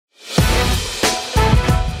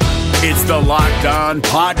It's the Locked On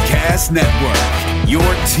Podcast Network, your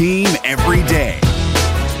team every day.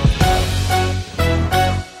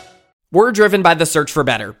 We're driven by the search for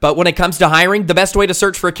better, but when it comes to hiring, the best way to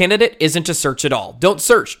search for a candidate isn't to search at all. Don't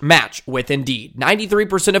search, match with Indeed.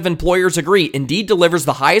 93% of employers agree Indeed delivers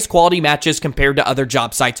the highest quality matches compared to other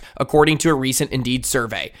job sites, according to a recent Indeed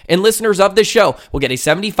survey. And listeners of this show will get a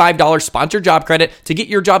 $75 sponsored job credit to get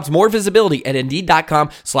your jobs more visibility at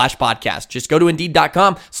Indeed.com/podcast. Just go to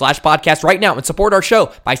Indeed.com/podcast right now and support our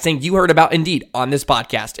show by saying you heard about Indeed on this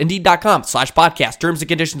podcast. Indeed.com/podcast. Terms and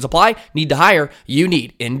conditions apply. Need to hire? You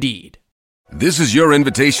need Indeed. This is your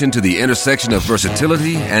invitation to the intersection of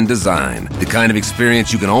versatility and design. The kind of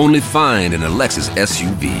experience you can only find in a Lexus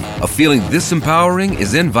SUV. A feeling this empowering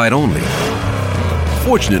is invite only.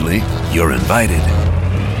 Fortunately, you're invited.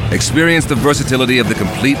 Experience the versatility of the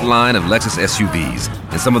complete line of Lexus SUVs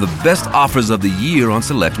and some of the best offers of the year on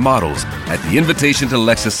select models at the Invitation to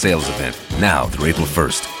Lexus sales event, now through April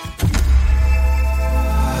 1st.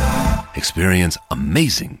 Experience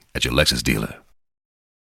amazing at your Lexus dealer.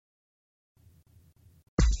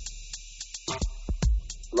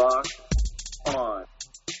 Locked on.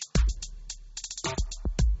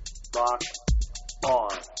 Locked on.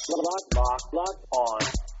 Locked on. Locked on.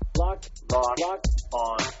 Locked on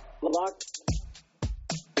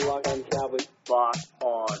Cowboys. Locked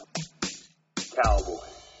on Cowboys.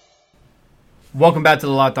 Welcome back to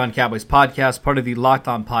the Locked On Cowboys podcast, part of the Locked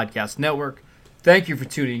On Podcast Network. Thank you for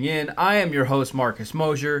tuning in. I am your host, Marcus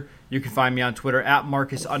Mosier. You can find me on Twitter at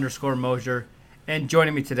Marcus_Mosier. And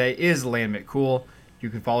joining me today is Landon McCool. You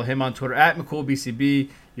can follow him on Twitter at McCoolBCB.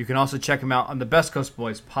 You can also check him out on the Best Coast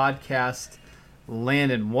Boys podcast.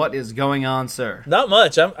 Landon, what is going on, sir? Not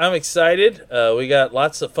much. I'm excited. We got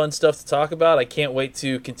lots of fun stuff to talk about. I can't wait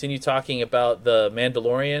to continue talking about the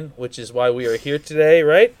Mandalorian, which is why we are here today,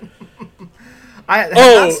 right? I have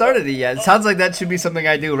not started it yet. It sounds like that should be something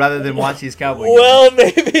I do rather than watch these Cowboys games. Well,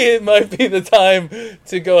 maybe it might be the time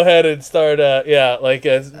to go ahead and start,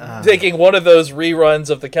 taking one of those reruns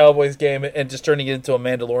of the Cowboys game and just turning it into a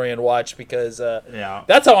Mandalorian watch because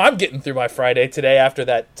that's how I'm getting through my Friday today after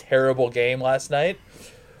that terrible game last night.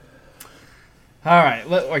 All right,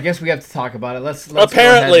 I guess we have to talk about it. Let's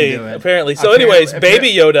apparently. go ahead and do it. So, anyways,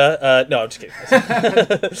 Baby Yoda. No, I'm just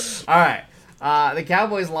kidding. All right. The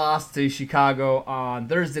Cowboys lost to Chicago on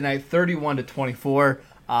Thursday night, 31-24.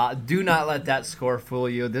 Do not let that score fool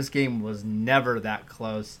you. This game was never that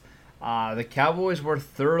close. The Cowboys were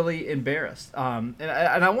thoroughly embarrassed. And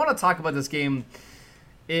I want to talk about this game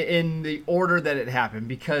in the order that it happened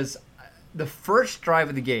because the first drive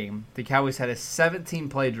of the game, the Cowboys had a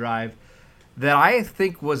 17-play drive that I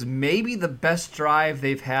think was maybe the best drive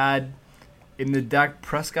they've had in the Dak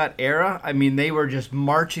Prescott era. I mean, they were just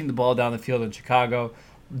marching the ball down the field in Chicago.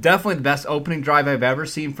 Definitely the best opening drive I've ever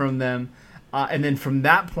seen from them. And then from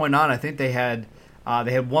that point on, I think they had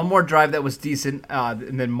one more drive that was decent,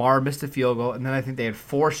 and then Marr missed a field goal, and then I think they had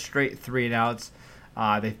 4 straight 3-and-outs.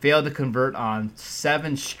 They failed to convert on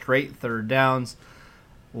 7 straight third downs.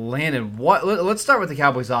 Landon, let's start with the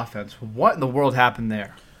Cowboys offense. What in the world happened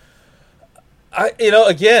there? I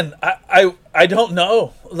don't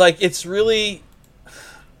know. Like, it's really,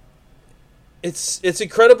 it's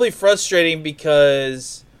incredibly frustrating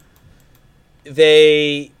because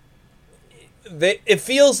it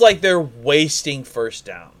feels like they're wasting first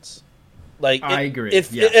downs. Like, I agree.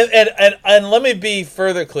 Yes. And let me be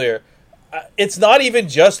further clear. It's not even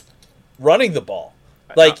just running the ball.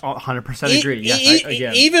 Like, 100% agree.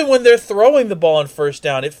 Yes, even when they're throwing the ball on first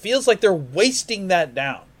down, it feels like they're wasting that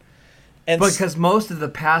down. And because most of the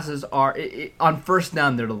passes are on first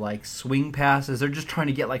down, they're like swing passes. They're just trying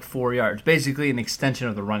to get like 4 yards, basically an extension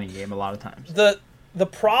of the running game. A lot of times, the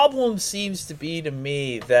problem seems to be to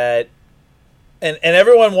me that, and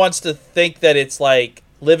everyone wants to think that it's like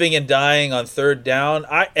living and dying on third down.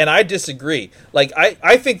 I disagree. Like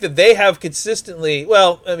I think that they have consistently.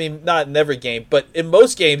 Well, I mean, not in every game, but in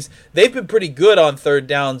most games, they've been pretty good on third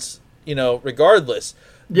downs. Regardless.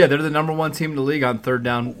 Yeah, they're the number 1 team in the league on third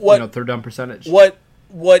down. Third down percentage. What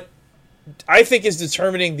I think is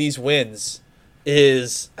determining these wins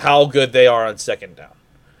is how good they are on second down.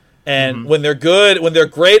 And when they're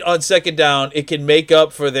great on second down, it can make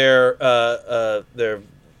up for their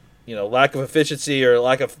lack of efficiency or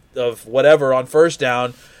lack of whatever on first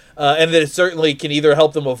down, and that it certainly can either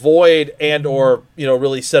help them avoid and or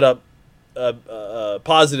really set up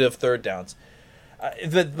positive third downs.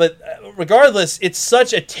 But regardless, it's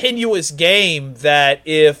such a tenuous game that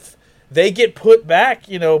if they get put back,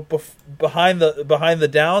 behind the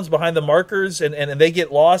downs, behind the markers, and they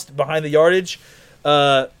get lost behind the yardage,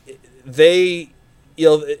 they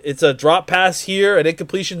it's a drop pass here, an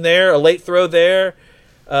incompletion there, a late throw there,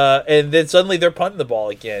 and then suddenly they're punting the ball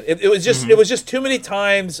again. It was just too many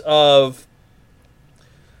times of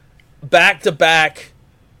back-to-back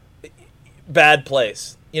bad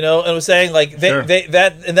plays. And I'm saying like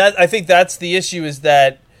I think that's the issue is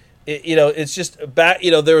that it's just back.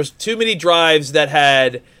 There was too many drives that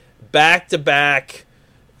had back-to-back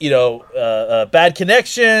bad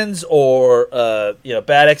connections or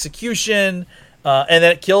bad execution, and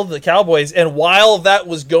that killed the Cowboys. And while that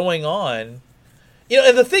was going on,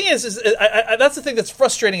 and the thing is that's the thing that's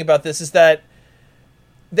frustrating about this is that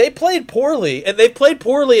they played poorly, and they played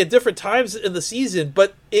poorly at different times in the season.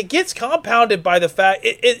 But it gets compounded by the fact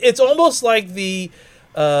it's almost like the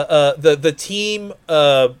team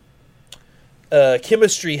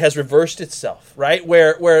chemistry has reversed itself, right?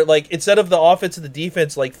 Where like instead of the offense and the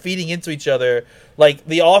defense like feeding into each other, like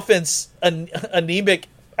the offense anemic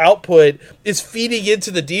output is feeding into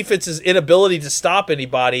the defense's inability to stop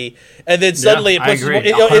anybody, and then suddenly it puts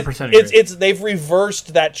they've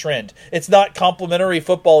reversed that trend. It's not complementary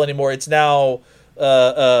football anymore. It's now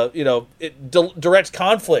direct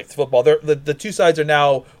conflict football. The two sides are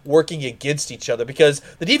now working against each other because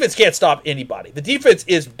the defense can't stop anybody. The defense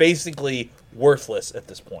is basically worthless at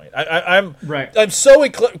this point. I'm so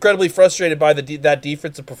incredibly frustrated by that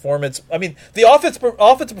defensive performance. I mean, the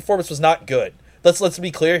offensive performance was not good. Let's be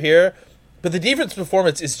clear here, but the defensive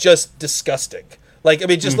performance is just disgusting. Like, I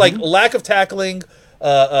mean, just like lack of tackling,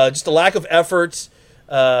 just a lack of effort,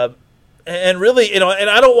 and really, and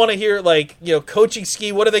I don't want to hear like coaching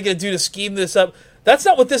scheme. What are they going to do to scheme this up? That's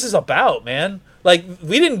not what this is about, man. Like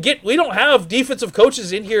we don't have defensive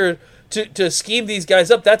coaches in here to scheme these guys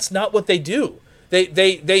up. That's not what they do.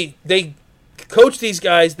 They coach these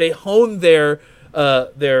guys. They hone their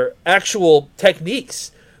actual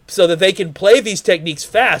techniques so that they can play these techniques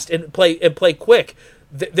fast and play quick.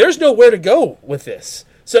 There's nowhere to go with this.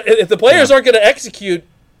 So if the players aren't going to execute,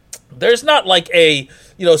 there's not like a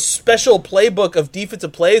special playbook of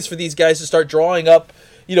defensive plays for these guys to start drawing up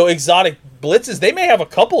exotic blitzes. They may have a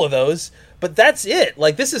couple of those, but that's it.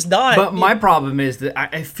 Like this is not. But my problem is that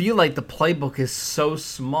I feel like the playbook is so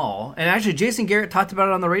small. And actually, Jason Garrett talked about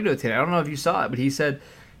it on the radio today. I don't know if you saw it, but he said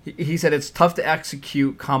it's tough to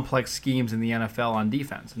execute complex schemes in the NFL on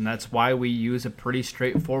defense, and that's why we use a pretty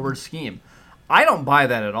straightforward scheme. I don't buy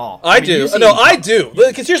that at all. I do.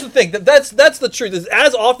 Because here's the thing. That's the truth. Is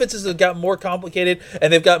as offenses have gotten more complicated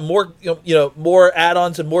and they've got more more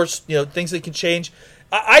add-ons and more things that can change,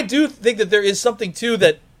 I do think that there is something too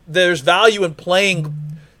that there's value in playing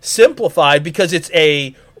simplified because it's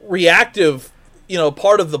a reactive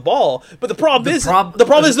part of the ball. But the problem is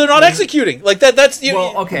they're not executing like that.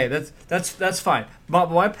 That's that's fine. But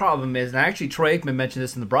my problem is, and actually Troy Aikman mentioned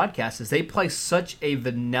this in the broadcast, is they play such a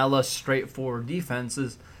vanilla, straightforward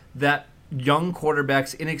defenses that young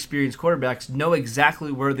quarterbacks, inexperienced quarterbacks, know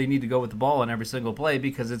exactly where they need to go with the ball in every single play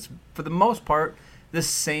because it's, for the most part, the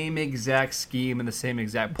same exact scheme and the same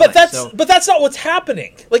exact play. But that's not what's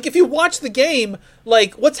happening. Like if you watch the game,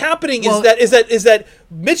 like what's happening is that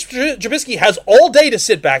Mitch Trubisky has all day to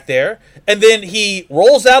sit back there, and then he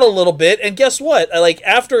rolls out a little bit, and guess what? Like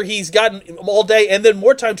after he's gotten all day and then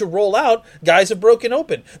more time to roll out, guys have broken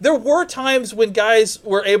open. There were times when guys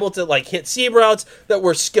were able to like hit seam routes that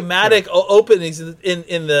were schematic openings in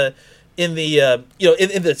the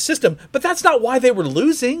system, but that's not why they were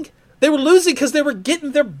losing. They were losing because they were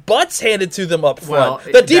getting their butts handed to them up front.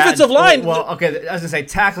 The defensive line. Well, okay, I was going to say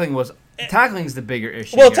tackling is the bigger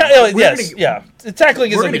issue. Well, tackling is. We're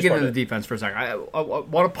going to get into the defense for a second. I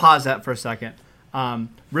want to pause that for a second.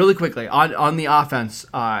 Really quickly, on the offense,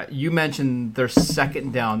 you mentioned their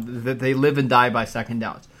second down, that they live and die by second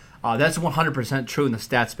downs. That's 100% true, and the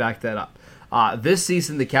stats back that up. This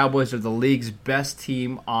season, the Cowboys are the league's best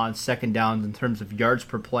team on second downs in terms of yards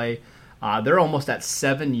per play. They're almost at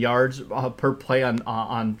 7 yards per play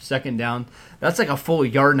on second down. That's like a full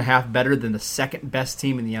yard and a half better than the second best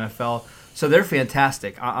team in the NFL. So they're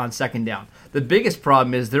fantastic on second down. The biggest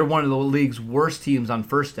problem is they're one of the league's worst teams on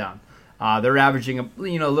first down. They're averaging a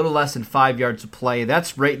little less than 5 yards a play.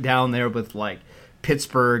 That's right down there with like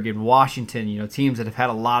Pittsburgh and Washington. Teams that have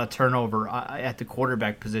had a lot of turnover at the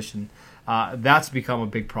quarterback position. That's become a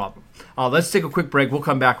big problem. Let's take a quick break. We'll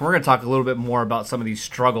come back. We're going to talk a little bit more about some of these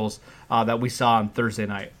struggles that we saw on Thursday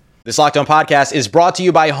night. This Locked On podcast is brought to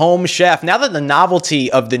you by Home Chef. Now that the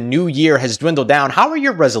novelty of the new year has dwindled down, how are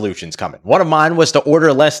your resolutions coming? One of mine was to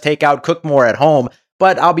order less takeout, cook more at home,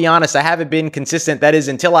 but I'll be honest, I haven't been consistent. That is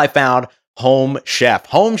until I found Home Chef.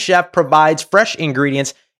 Home Chef provides fresh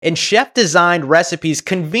ingredients and chef-designed recipes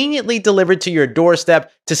conveniently delivered to your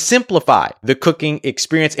doorstep to simplify the cooking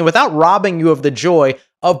experience and without robbing you of the joy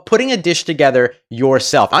of putting a dish together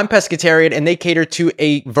yourself. I'm pescatarian, and they cater to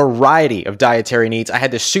a variety of dietary needs. I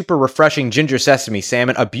had this super refreshing ginger sesame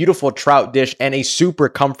salmon, a beautiful trout dish, and a super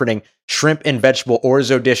comforting shrimp and vegetable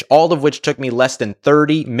orzo dish, all of which took me less than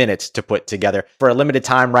 30 minutes to put together. For a limited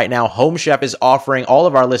time right now, Home Chef is offering all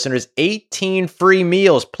of our listeners 18 free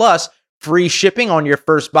meals, plus free shipping on your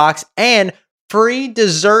first box and free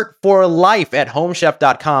dessert for life at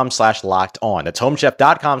homechef.com/locked-on. That's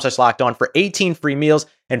homechef.com/locked-on for 18 free meals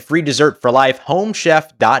and free dessert for life.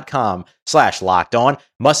 Homechef.com/locked-on.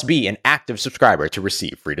 Must be an active subscriber to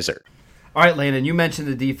receive free dessert. All right, Landon, you mentioned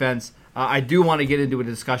the defense. I do want to get into a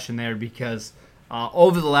discussion there because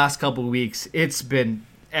over the last couple of weeks, it's been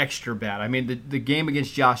extra bad. I mean, the game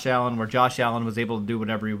against Josh Allen, where Josh Allen was able to do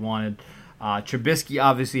whatever he wanted. Trubisky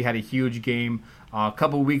obviously had a huge game. A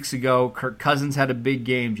couple weeks ago, Kirk Cousins had a big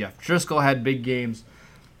game. Jeff Driscoll had big games.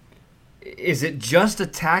 Is it just a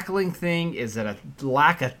tackling thing? Is it a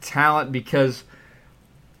lack of talent? Because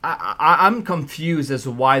I'm confused as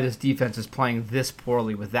to why this defense is playing this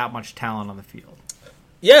poorly with that much talent on the field.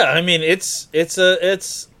 Yeah, I mean,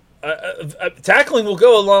 tackling will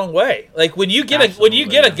go a long way. Like when you get a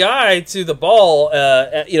guy to the ball,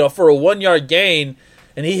 for a 1 yard gain,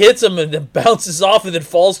 and he hits him and then bounces off and then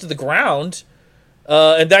falls to the ground.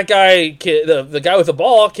 And that guy, the guy with the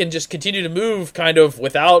ball, can just continue to move kind of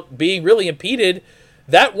without being really impeded.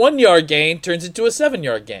 That 1 yard gain turns into a 7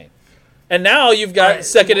 yard gain, and now you've got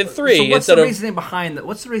second and 3. So what's the reason behind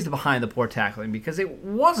the poor tackling? Because it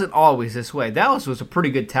wasn't always this way. Dallas was a pretty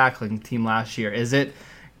good tackling team last year. Is it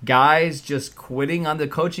guys just quitting on the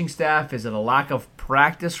coaching staff? Is it a lack of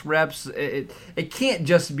practice reps? It can't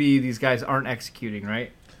just be these guys aren't executing,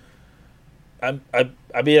 right? I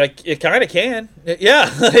mean, it kind of can.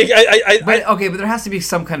 Yeah. But there has to be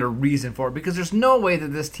some kind of reason for it, because there's no way that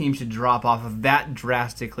this team should drop off of that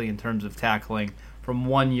drastically in terms of tackling from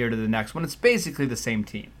 1 year to the next when it's basically the same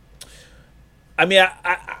team. I mean,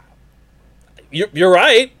 you're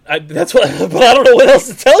right. That's what, but I don't know what else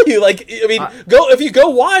to tell you. Like, I mean, if you go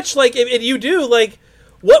watch, like, and you do, like,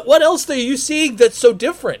 what else are you seeing that's so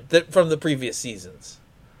different from the previous seasons?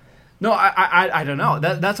 No, I don't know.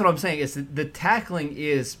 That's what I'm saying. Is the tackling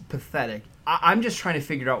is pathetic. I'm just trying to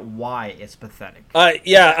figure out why it's pathetic.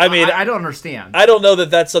 Yeah, I mean, I don't understand. I don't know that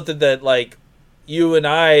that's something that like you and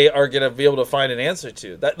I are gonna be able to find an answer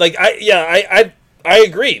to. That like I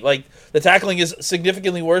agree. Like the tackling is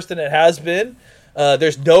significantly worse than it has been.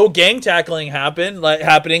 There's no gang tackling happening.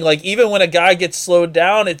 Like even when a guy gets slowed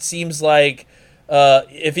down, it seems like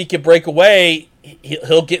if he can break away,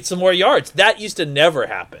 he'll get some more yards. That used to never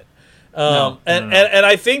happen. No. And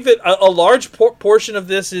I think that a large portion of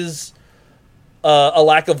this is a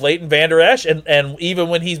lack of Leighton Vander Esch, and even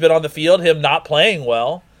when he's been on the field, him not playing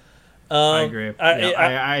well. I agree.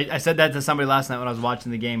 I said that to somebody last night when I was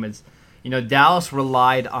watching the game. Is Dallas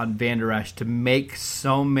relied on Vander Esch to make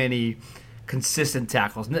so many consistent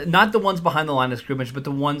tackles, not the ones behind the line of scrimmage, but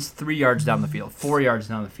the ones 3 yards down the field, 4 yards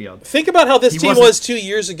down the field. Think about how this team was 2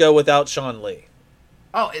 years ago without Sean Lee.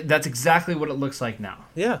 Oh, that's exactly what it looks like now.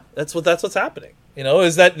 Yeah, that's what's happening.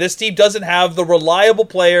 Is that this team doesn't have the reliable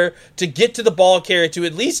player to get to the ball carrier to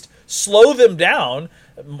at least slow them down,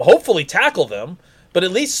 hopefully tackle them, but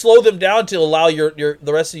at least slow them down to allow the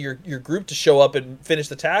rest of your group to show up and finish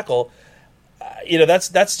the tackle.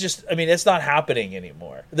 That's just, I mean, it's not happening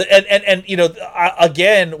anymore. And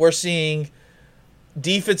again, we're seeing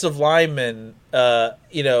defensive linemen,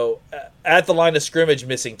 at the line of scrimmage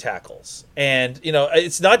missing tackles, and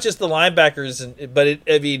it's not just the linebackers, but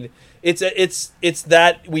it's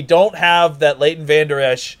that we don't have that Leighton Vander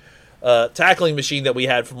Esch tackling machine that we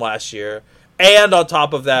had from last year, and on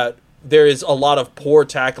top of that, there is a lot of poor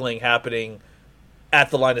tackling happening at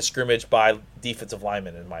the line of scrimmage by defensive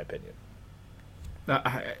linemen, in my opinion.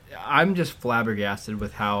 I'm just flabbergasted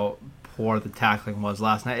with how poor the tackling was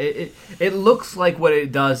last night. It looks like what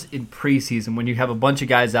it does in preseason when you have a bunch of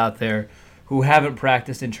guys out there who haven't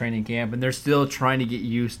practiced in training camp and they're still trying to get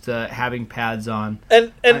used to having pads on.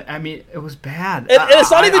 And I mean, it was bad. And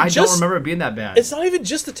it's not even I don't remember it being that bad. It's not even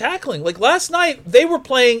just the tackling. Like last night, they were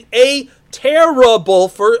playing a terrible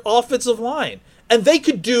for offensive line, and they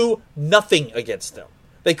could do nothing against them.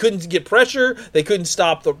 They couldn't get pressure. They couldn't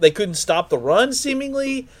stop the run.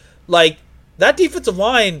 Seemingly, like that defensive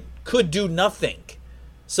line could do nothing.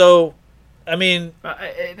 So, I mean,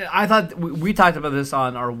 I thought we talked about this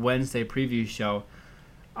on our Wednesday preview show.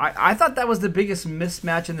 I thought that was the biggest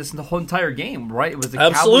mismatch in the whole entire game. Right? It was the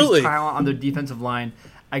Cowboys talent on their defensive line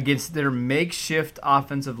against their makeshift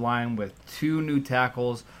offensive line with 2 new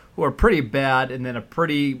tackles who are pretty bad and then a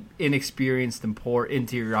pretty inexperienced and poor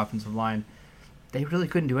interior offensive line. They really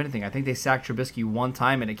couldn't do anything. I think they sacked Trubisky one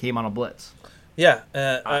time and it came on a blitz. Yeah.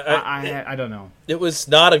 I don't know. It was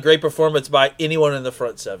not a great performance by anyone in the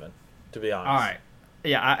front 7, to be honest. All right.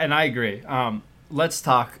 Yeah, and I agree. Let's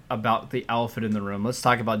talk about the elephant in the room. Let's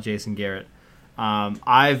talk about Jason Garrett.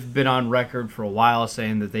 I've been on record for a while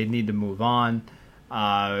saying that they need to move on.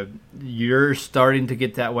 You're starting to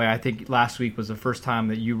get that way. I think last week was the first time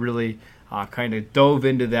that you really kind of dove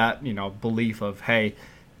into that, belief of, hey,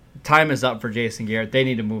 time is up for Jason Garrett. They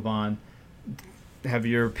need to move on. Have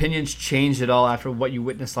your opinions changed at all after what you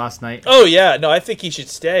witnessed last night? Oh yeah, no, I think he should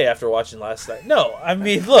stay after watching last night. No, I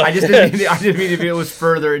mean, look, I just didn't mean if it was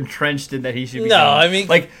further entrenched in that he should be. No, gone. I mean,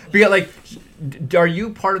 are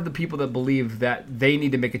you part of the people that believe that they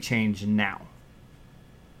need to make a change now?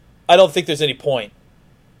 I don't think there's any point.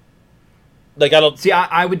 I don't see.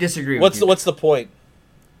 I would disagree. What's the point?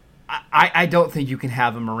 I don't think you can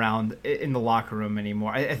have him around in the locker room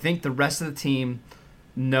anymore. I think the rest of the team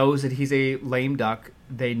knows that he's a lame duck.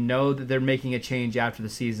 They know that they're making a change after the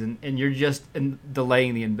season, and you're just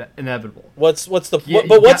delaying the inevitable. What's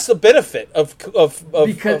the benefit of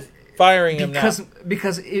firing him now?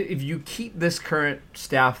 Because if you keep this current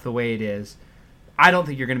staff the way it is, I don't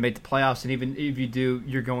think you're going to make the playoffs, and even if you do,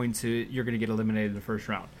 you're going to get eliminated in the first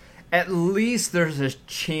round. At least there's a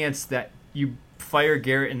chance that you fire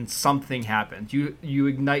Garrett and something happens. You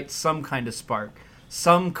ignite some kind of spark.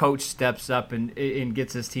 Some coach steps up and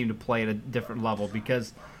gets his team to play at a different level,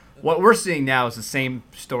 because what we're seeing now is the same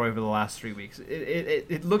story over the last 3 weeks.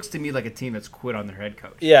 It looks to me like a team that's quit on their head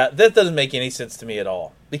coach. Yeah, that doesn't make any sense to me at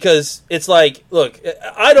all, because it's like, look,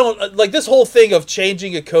 I don't like this whole thing of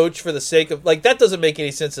changing a coach for the sake of, that doesn't make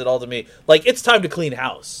any sense at all to me. It's time to clean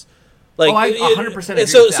house. I 100% agree with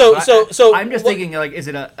that. So I'm just thinking, is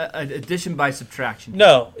it an addition by subtraction?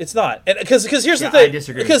 No, it's not. And because here's the thing. I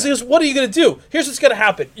disagree. Because what are you going to do? Here's what's going to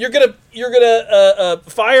happen. You're gonna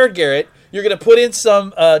fire Garrett. You're going to put in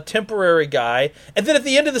some temporary guy, and then at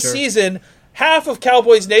the end of the season, half of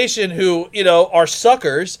Cowboys Nation, who are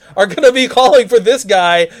suckers, are going to be calling for this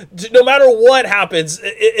guy no matter what happens.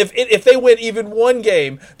 If they win even one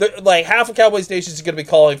game, half of Cowboys Nation is going to be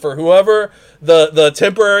calling for whoever the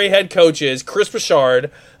temporary head coach is, Chris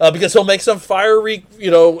Bouchard, because he'll make some fiery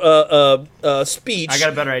speech. I got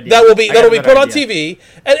a better idea. That'll be put on TV,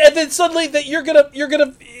 and then suddenly that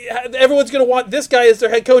everyone's gonna want this guy as their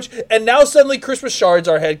head coach, and now suddenly Chris Bouchard's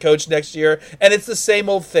our head coach next year, and it's the same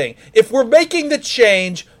old thing. If we're making the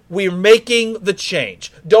change, we're making the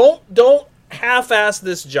change. Don't half-ass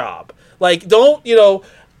this job. Don't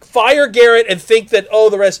fire Garrett and think that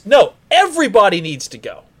the rest. No, everybody needs to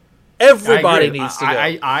go. Everybody needs to go.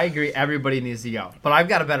 I agree. Everybody needs to go. But I've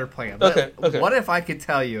got a better plan. Okay. What if I could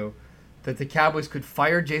tell you that the Cowboys could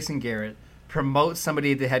fire Jason Garrett, promote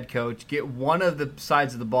somebody to head coach, get one of the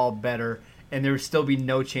sides of the ball better, and there would still be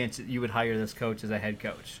no chance that you would hire this coach as a head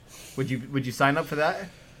coach? Would you sign up for that?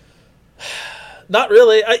 Not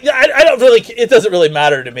really. I don't really. It doesn't really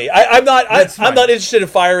matter to me. I'm not interested in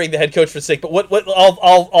firing the head coach for sake. But what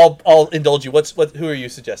I'll indulge you. Who are you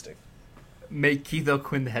suggesting? Make Keith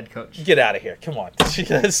O'Quinn the head coach. Get out of here. Come on.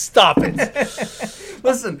 Stop it.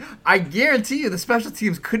 Listen, I guarantee you the special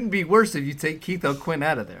teams couldn't be worse if you take Keith O'Quinn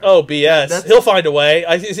out of there. Oh, BS. He'll find a way.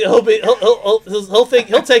 He'll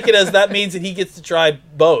take it as that means that he gets to try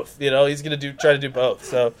both. He's going to try to do both.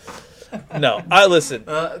 So, no. I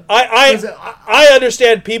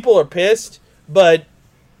understand people are pissed, but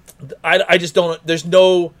I just don't. There's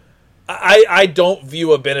no. I don't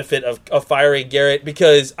view a benefit of firing Garrett,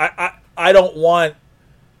 because I don't want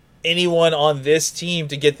anyone on this team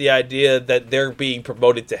to get the idea that they're being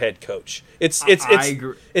promoted to head coach. I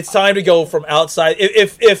agree. It's time to go from outside.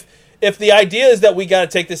 If the idea is that we got to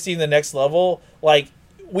take this team to the next level,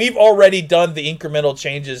 we've already done the incremental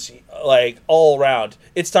changes all around.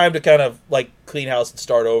 It's time to kind of clean house and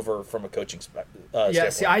start over from a coaching standpoint. Yeah,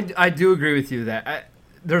 see, I do agree with you that.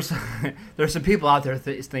 There's some people out there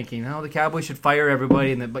thinking, the Cowboys should fire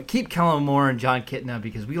everybody, but keep Kellen Moore and John Kitna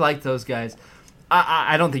because we like those guys.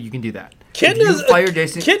 I don't think you can do that.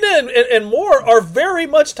 Kitna and Moore are very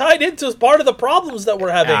much tied into part of the problems that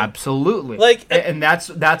we're having. Absolutely. And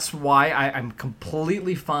that's why I'm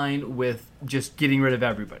completely fine with just getting rid of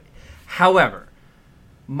everybody. However,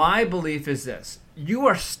 my belief is this. You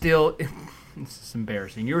are still – this is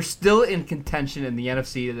embarrassing. You're still in contention in the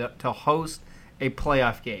NFC to host – a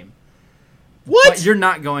playoff game. What? But you're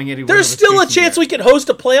not going anywhere. There's still a chance we can host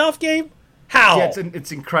a playoff game? How? Yeah,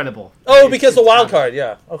 it's incredible. Oh, because the wild card.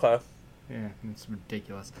 Yeah. Okay. Yeah, it's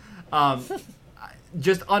ridiculous.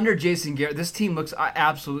 just under Jason Garrett, this team looks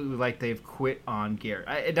absolutely like they've quit on Garrett.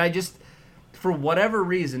 And I just, for whatever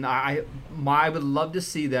reason, I would love to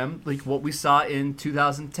see them, like what we saw in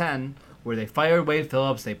 2010, where they fired Wade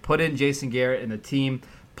Phillips, they put in Jason Garrett, and the team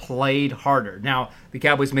played harder. Now, the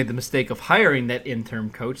Cowboys made the mistake of hiring that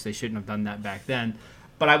interim coach. They shouldn't have done that back then.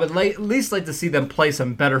 But I would at least like to see them play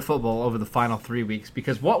some better football over the final 3 weeks,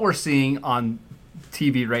 because what we're seeing on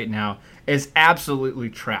TV right now is absolutely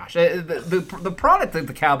trash. The product that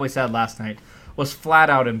the Cowboys had last night was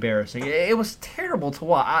flat out embarrassing. It was terrible to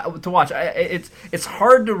watch. It's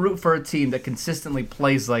hard to root for a team that consistently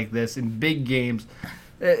plays like this in big games.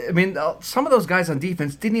 I mean, some of those guys on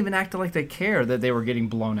defense didn't even act like they care that they were getting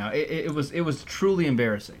blown out. It was truly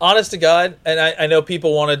embarrassing. Honest to God, and I know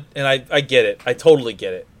people want to, and I get it. I totally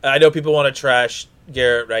get it. I know people want to trash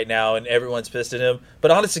Garrett right now, and everyone's pissed at him.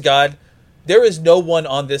 But honest to God, there is no one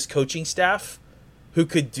on this coaching staff who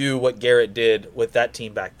could do what Garrett did with that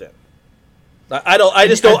team back then. I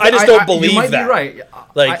just don't believe you might that. Be right.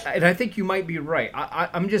 Like, I think you might be right.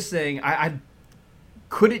 I'm just saying,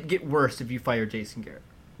 could it get worse if you fire Jason Garrett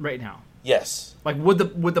right now? Yes. Like, would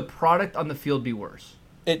the product on the field be worse?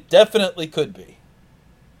 It definitely could be.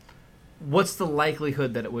 What's the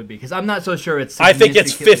likelihood that it would be? Because I'm not so sure it's I think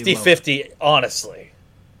it's significantly 50-50, honestly.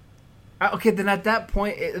 Okay, then at that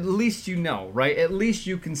point, at least you know, right? At least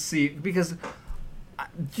you can see. Because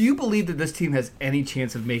do you believe that this team has any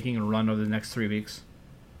chance of making a run over the next 3 weeks?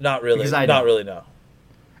 Not really. Because I not don't. really, no.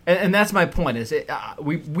 And that's my point. Is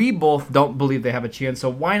we both don't believe they have a chance. So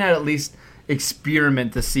why not at least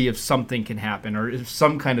experiment to see if something can happen or if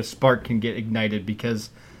some kind of spark can get ignited?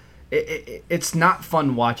 Because it's not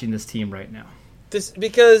fun watching this team right now.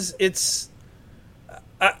 Because it's,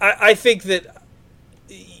 I think that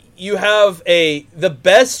you have the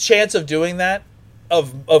best chance of doing that,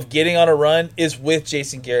 of getting on a run, is with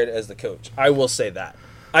Jason Garrett as the coach. I will say that.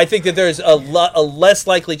 I think that there's a less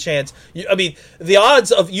likely chance. I mean, the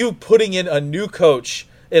odds of you putting in a new coach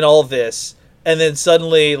in all of this and then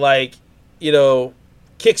suddenly, like, you know,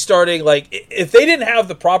 kickstarting, like, if they didn't have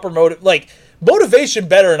the proper motivation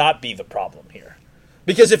better not be the problem here.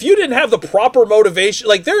 Because if you didn't have the proper motivation,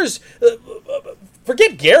 like, there's,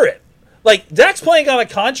 forget Garrett. Like, Dak's playing on a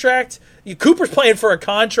contract. Cooper's playing for a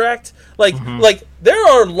contract. Like, there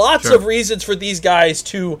are lots of reasons for these guys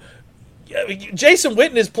to. Jason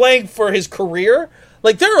Witten is playing for his career.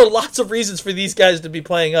 Like, there are lots of reasons for these guys to be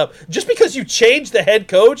playing up. Just because you change the head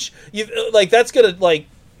coach, that's gonna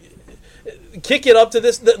kick it up to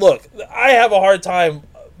this. Look, I have a hard time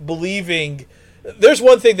believing. There's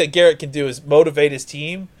one thing that Garrett can do is motivate his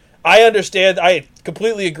team. I understand. I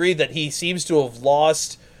completely agree that he seems to have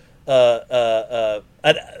lost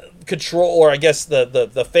control, or I guess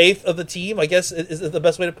the faith of the team, I guess is the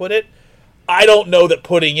best way to put it. I don't know that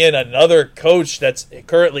putting in another coach that's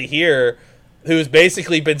currently here, who's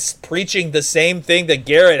basically been preaching the same thing that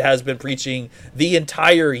Garrett has been preaching the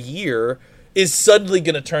entire year, is suddenly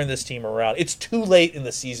going to turn this team around. It's too late in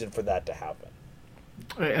the season for that to happen.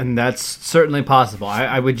 And that's certainly possible.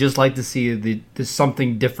 I would just like to see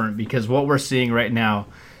something different, because what we're seeing right now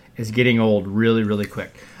is getting old really, really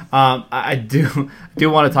quick. I do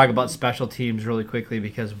want to talk about special teams really quickly,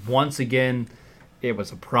 because once again, it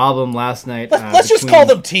was a problem last night. Let's just call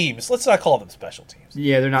them teams. Let's not call them special teams.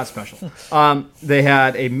 Yeah, they're not special. They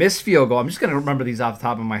had a missed field goal. I'm just going to remember these off the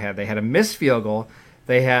top of my head. They had a missed field goal.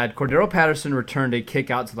 They had Cordero Patterson returned a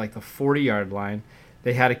kick out to like the 40-yard line.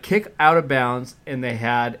 They had a kick out of bounds, and they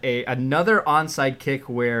had another onside kick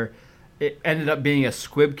where it ended up being a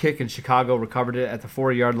squib kick, and Chicago recovered it at the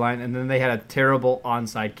 40-yard line, and then they had a terrible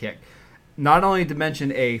onside kick. Not only to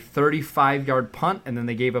mention a 35-yard punt, and then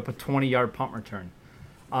they gave up a 20-yard punt return.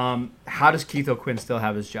 How does Keith O'Quinn still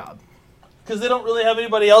have his job? Because they don't really have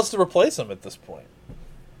anybody else to replace him at this point.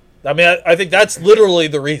 I mean, I think that's literally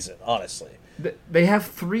the reason, honestly. They have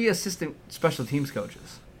 3 assistant special teams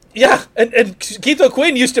coaches. Yeah, and Keith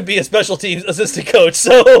O'Quinn used to be a special teams assistant coach.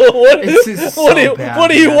 So what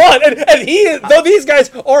do you want? And though these guys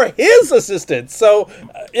are his assistants. So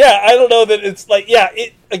I don't know that it's like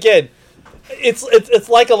it's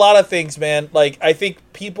like a lot of things, man. Like, I think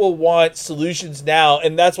people want solutions now,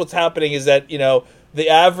 and that's what's happening. Is that, you know, the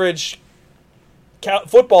average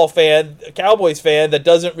football fan, Cowboys fan that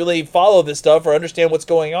doesn't really follow this stuff or understand what's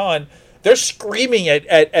going on, they're screaming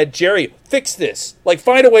at Jerry, fix this. Like,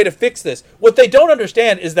 find a way to fix this. What they don't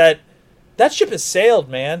understand is that ship has sailed,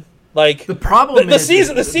 man. Like the problem the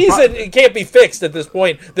season it can't be fixed at this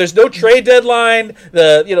point. There's no trade deadline.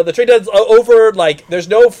 The trade deadline's over. Like there's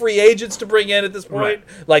no free agents to bring in at this point. Right.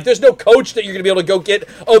 Like there's no coach that you're gonna be able to go get.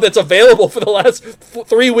 That's available for the last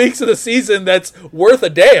 3 weeks of the season. That's worth a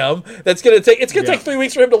damn. It's gonna take 3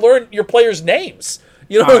 weeks for him to learn your players' names.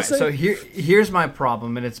 You know what I'm saying? So here's my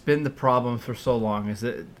problem, and it's been the problem for so long, is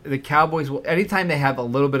that the Cowboys will, anytime they have a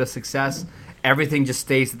little bit of success, everything just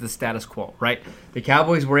stays at the status quo, right? The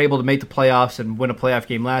Cowboys were able to make the playoffs and win a playoff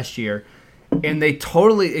game last year, and they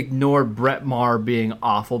totally ignored Brett Maher being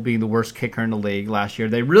awful, being the worst kicker in the league last year.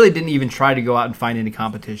 They really didn't even try to go out and find any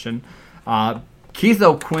competition. Keith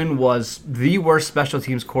O'Quinn was the worst special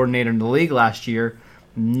teams coordinator in the league last year.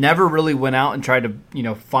 Never really went out and tried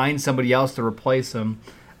to find somebody else to replace him.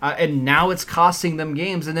 And now it's costing them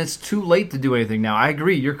games, and it's too late to do anything now. I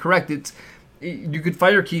agree. You're correct. You could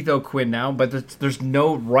fire Keith O'Quinn now, but there's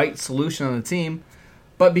no right solution on the team.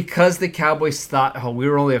 But because the Cowboys thought, we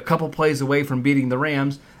were only a couple plays away from beating the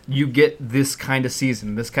Rams, you get this kind of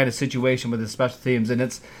season, this kind of situation with the special teams, and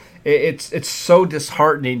it's so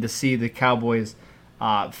disheartening to see the Cowboys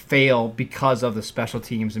fail because of the special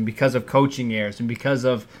teams and because of coaching errors and because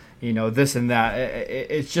of this and that.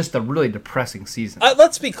 It's just a really depressing season.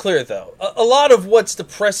 Let's be clear, though. A lot of what's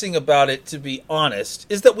depressing about it, to be honest,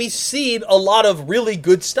 is that we've seen a lot of really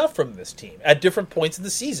good stuff from this team at different points in the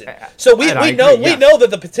season. So we know that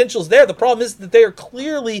the potential's there. The problem is that they are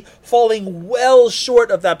clearly falling well short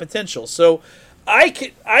of that potential. So I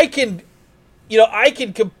can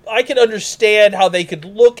understand how they could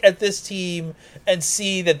look at this team and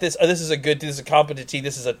see that this is a competent team,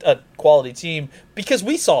 this is a quality team, because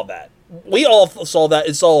we saw that. We all saw that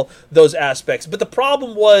and saw those aspects. But the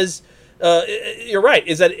problem was, you're right,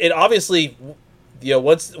 is that it obviously,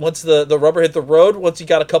 once the rubber hit the road, once you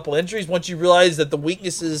got a couple injuries, once you realize that the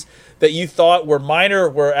weaknesses that you thought were minor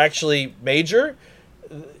were actually major,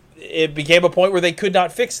 it became a point where they could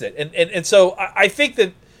not fix it. And so I think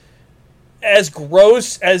that, as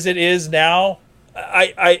gross as it is now,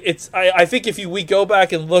 I think if we go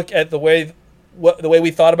back and look at the way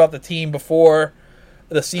we thought about the team before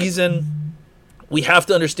the season, we have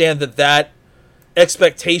to understand that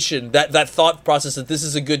expectation, that thought process that this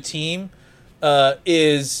is a good team,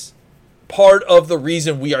 is part of the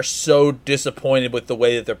reason we are so disappointed with the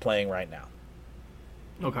way that they're playing right now.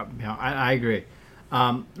 Okay, yeah, I agree.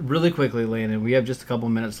 Really quickly, Landon, we have just a couple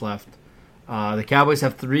minutes left. The Cowboys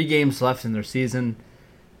have 3 games left in their season.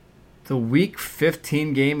 The Week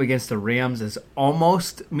 15 game against the Rams is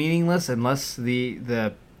almost meaningless unless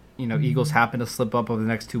the Eagles happen to slip up over the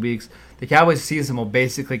next 2 weeks. The Cowboys' season will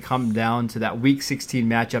basically come down to that Week 16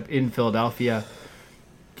 matchup in Philadelphia.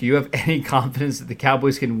 Do you have any confidence that the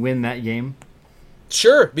Cowboys can win that game?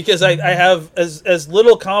 Sure, because I have as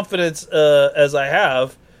little confidence as I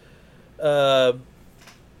have.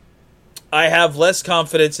 I have less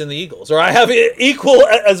confidence in the Eagles, or I have equal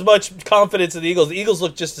as much confidence in the Eagles. The Eagles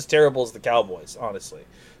look just as terrible as the Cowboys, honestly.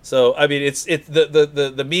 So I mean, it's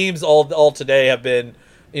the memes all today have been,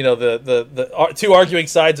 the 2 arguing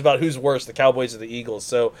sides about who's worse, the Cowboys or the Eagles.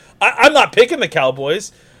 So I'm not picking the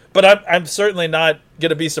Cowboys, but I'm certainly not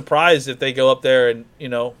going to be surprised if they go up there and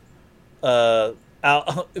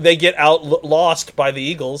they get lost by the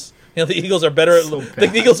Eagles. The Eagles are better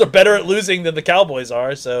the Eagles are better at losing than the Cowboys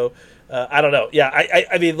are. So. I don't know. Yeah,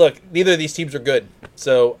 I mean, look, neither of these teams are good,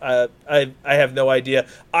 so I have no idea.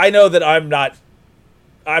 I know that I'm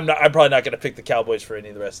probably not going to pick the Cowboys for any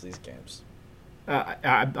of the rest of these games.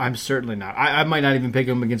 I'm certainly not. I might not even pick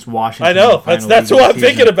them against Washington. I know that's who I'm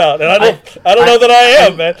thinking about, and I don't know that I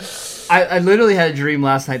am, man. I literally had a dream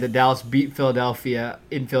last night that Dallas beat Philadelphia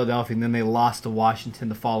in Philadelphia, and then they lost to Washington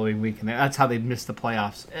the following week, and that's how they missed the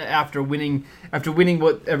playoffs. After winning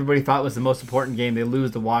what everybody thought was the most important game, they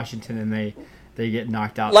lose to Washington, and they get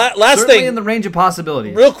knocked out. Last Certainly thing, in the range of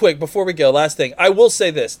possibilities. Real quick before we go, last thing, I will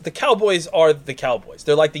say this: the Cowboys are the Cowboys.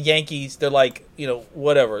 They're like the Yankees. They're like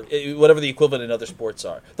whatever the equivalent in other sports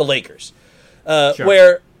are. The Lakers, Sure.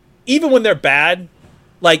 Where even when they're bad,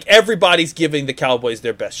 like everybody's giving the Cowboys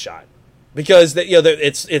their best shot. Because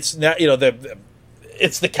it's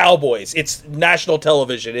the Cowboys. It's national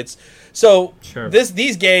television. It's so sure.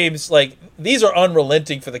 These games, like, these are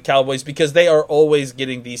unrelenting for the Cowboys because they are always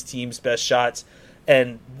getting these teams' best shots.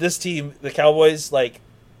 And this team, the Cowboys, like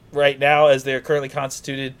right now as they're currently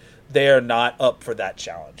constituted, they are not up for that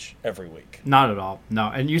challenge every week. Not at all. No.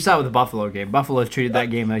 And you saw it with the Buffalo game. Buffalo treated that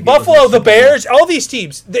game like Buffalo, the Bears, all these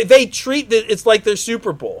teams, they treat it, it's like their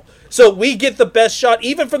Super Bowl. So we get the best shot,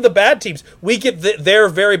 even from the bad teams. We get their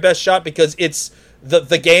very best shot because it's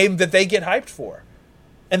the game that they get hyped for.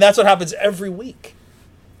 And that's what happens every week.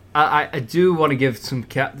 I do want to give some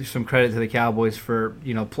credit to the Cowboys for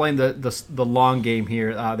playing the long game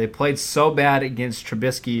here. They played so bad against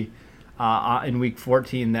Trubisky in Week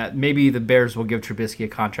 14 that maybe the Bears will give Trubisky a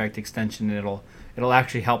contract extension, and it'll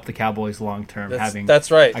actually help the Cowboys long term having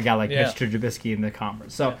that's right. a guy like Mr. Trubisky in the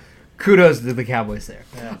conference. So kudos to the Cowboys there.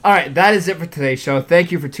 Yeah. All right, that is it for today's show.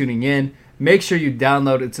 Thank you for tuning in. Make sure you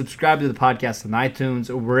download and subscribe to the podcast on iTunes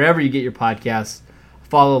or wherever you get your podcasts.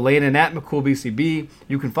 Follow Landon at McCoolBCB.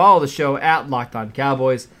 You can follow the show at Locked On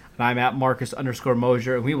Cowboys. And I'm at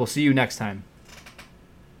Marcus_Mosier. And we will see you next time.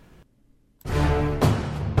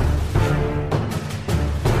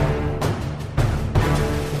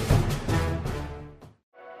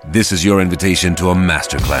 This is your invitation to a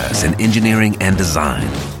masterclass in engineering and design.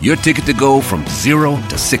 Your ticket to go from 0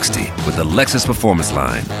 to 60 with the Lexus Performance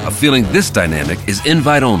Line. A feeling this dynamic is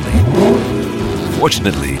invite only.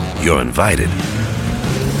 Fortunately, you're invited.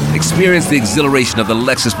 Experience the exhilaration of the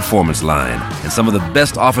Lexus Performance Line and some of the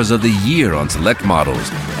best offers of the year on select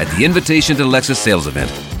models at the Invitation to Lexus sales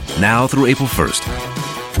event, now through April 1st.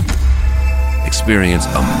 Experience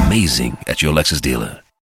amazing at your Lexus dealer.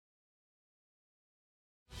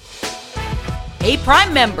 Hey,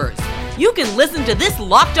 Prime members, you can listen to this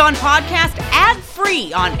Locked On podcast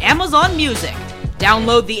ad-free on Amazon Music.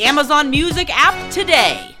 Download the Amazon Music app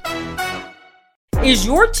today. Is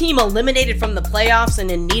your team eliminated from the playoffs and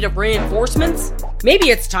in need of reinforcements? Maybe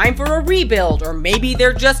it's time for a rebuild, or maybe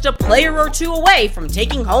they're just a player or two away from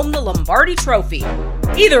taking home the Lombardi Trophy.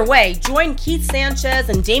 Either way, join Keith Sanchez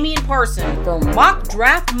and Damian Parson for Mock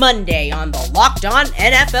Draft Monday on the Locked On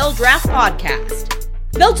NFL Draft Podcast.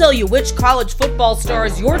 They'll tell you which college football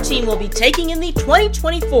stars your team will be taking in the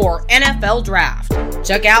 2024 NFL Draft.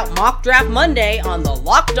 Check out Mock Draft Monday on the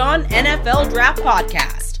Locked On NFL Draft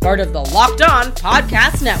Podcast, part of the Locked On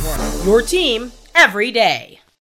Podcast Network. Your team every day.